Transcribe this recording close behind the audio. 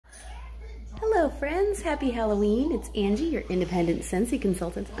friends, happy Halloween. It's Angie, your independent Scentsy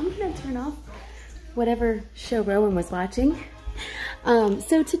consultant. I'm gonna turn off whatever show Rowan was watching.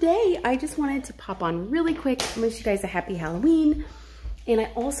 So today I just wanted to pop on really quick, wish you guys a happy Halloween. And I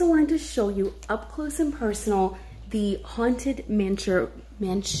also wanted to show you up close and personal the Haunted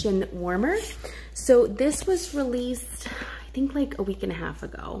Mansion warmer. So this was released, I think like a week and a half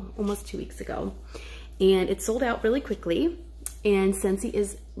ago, almost 2 weeks ago. And it sold out really quickly. And Scentsy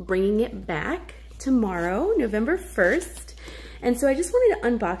is bringing it back tomorrow, November 1st. And so I just wanted to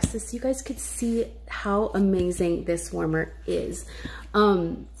unbox this so you guys could see how amazing this warmer is.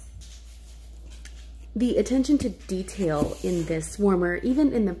 The attention to detail in this warmer,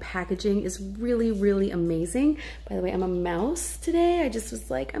 even in the packaging, is really, really amazing. By the way, I'm a mouse today. I just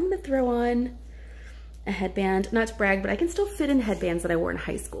was like, I'm gonna throw on a headband. Not to brag, but I can still fit in headbands that I wore in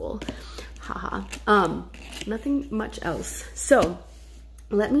high school. Haha. Nothing much else. So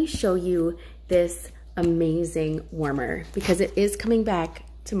let me show you this amazing warmer because it is coming back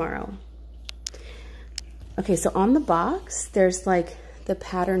tomorrow. Okay, so on the box, there's like the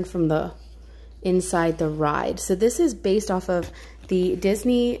pattern from the inside the ride. So this is based off of the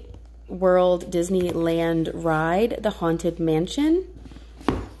Disney World, Disneyland ride, the Haunted Mansion.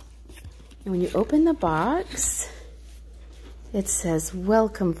 And when you open the box, it says,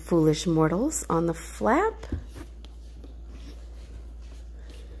 "Welcome, foolish mortals," on the flap.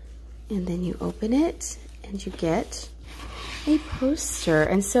 And then you open it and you get a poster.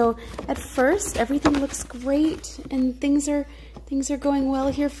 And so at first everything looks great and things are going well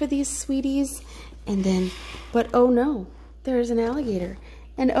here for these sweeties. And then, but oh no, there's an alligator.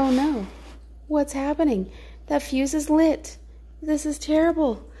 And oh no, what's happening? That fuse is lit. This is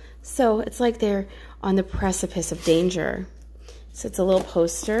terrible. So it's like they're on the precipice of danger. So it's a little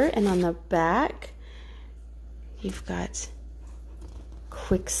poster, and on the back, you've got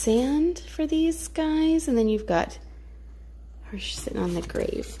quicksand for these guys, and then you've got her sitting on the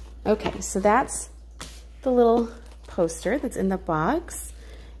grave. Okay, so that's the little poster that's in the box.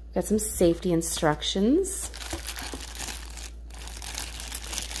 Got some safety instructions.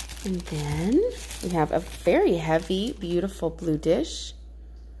 And then we have a very heavy, beautiful blue dish.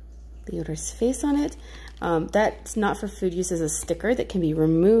 The Yoda's face on it. That's not for food use as a sticker that can be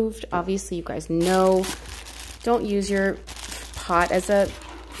removed. Obviously, you guys know, don't use your pot as a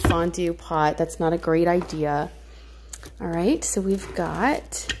fondue pot. That's not a great idea. All right, so we've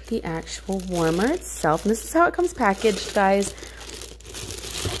got the actual warmer itself. And this is how it comes packaged, guys.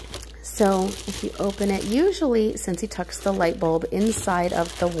 So if you open it, usually Scentsy tucks the light bulb inside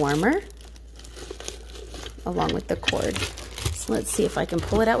of the warmer along with the cord. So let's see if I can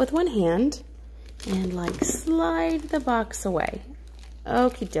pull it out with one hand and like slide the box away.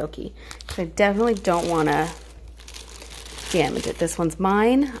 Okie dokie. I definitely don't want to damage it. This one's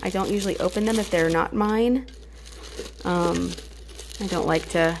mine. I don't usually open them if they're not mine. I don't like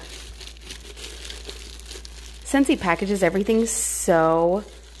to. Scentsy packages everything so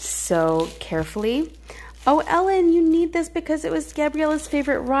carefully. Oh, Ellen, you need this because it was Gabriella's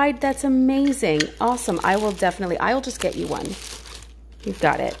favorite ride. That's amazing. Awesome. I'll just get you one. You've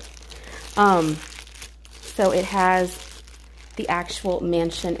got it. So it has the actual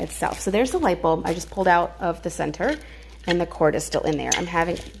mansion itself. So there's the light bulb I just pulled out of the center, and the cord is still in there. I'm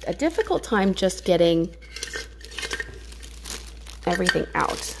having a difficult time just getting everything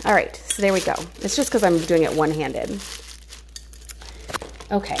out. All right, so there we go. It's just because I'm doing it one-handed.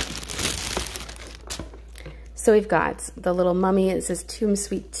 Okay. So we've got the little mummy. It says Tomb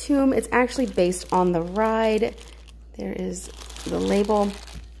Sweet Tomb. It's actually based on the ride. There is the label.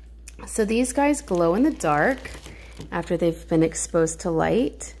 So these guys glow in the dark after they've been exposed to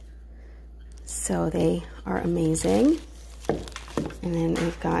light. So they are amazing. And then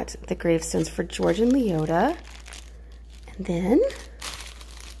we've got the gravestones for George and Leota. And then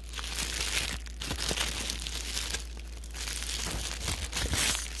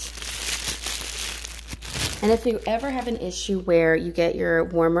and if you ever have an issue where you get your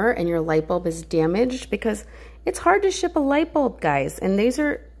warmer and your light bulb is damaged, because it's hard to ship a light bulb, guys, and these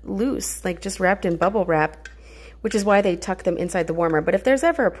are loose, like just wrapped in bubble wrap, which is why they tuck them inside the warmer. But if there's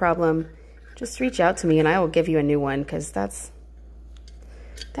ever a problem, just reach out to me and I will give you a new one, because that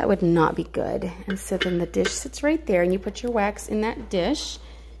would not be good. And so then the dish sits right there, and you put your wax in that dish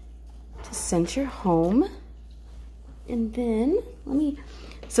to scent your home. And then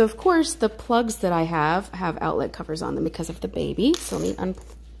so of course the plugs that I have outlet covers on them because of the baby. So let me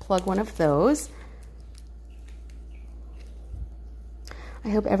unplug one of those. I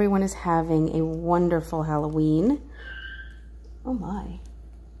hope everyone is having a wonderful Halloween. Oh my.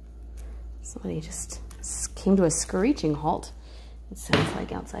 Somebody just came to a screeching halt, it sounds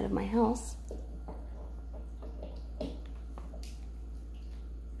like, outside of my house.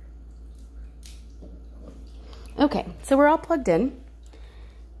 Okay, so we're all plugged in.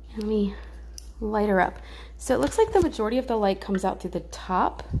 Let me light her up. So it looks like the majority of the light comes out through the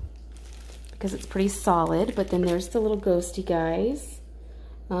top because it's pretty solid, but then there's the little ghosty guys.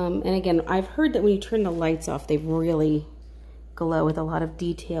 And again, I've heard that when you turn the lights off, they really glow with a lot of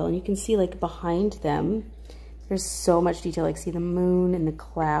detail. And you can see like behind them, there's so much detail. Like see the moon and the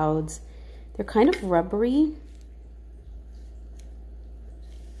clouds. They're kind of rubbery.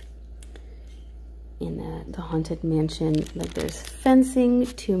 In the Haunted Mansion, like there's fencing,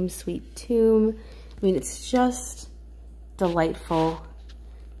 tomb, sweet tomb. I mean, it's just delightful.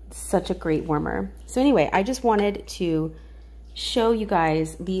 It's such a great warmer. So anyway, I just wanted to show you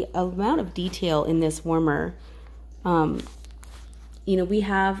guys the amount of detail in this warmer. You know, we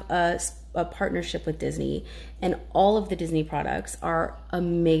have a partnership with Disney, and all of the Disney products are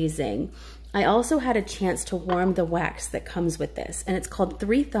amazing. I also had a chance to warm the wax that comes with this, and it's called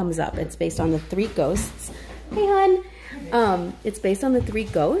 3 Thumbs Up. It's based on the 3 ghosts. Hey, hun. It's based on the 3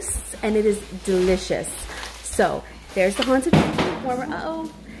 ghosts, and it is delicious. So there's the Haunted Mansion warmer.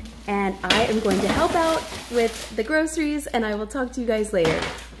 Uh-oh. And I am going to help out with the groceries, and I will talk to you guys later.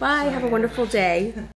 Bye. Have a wonderful day.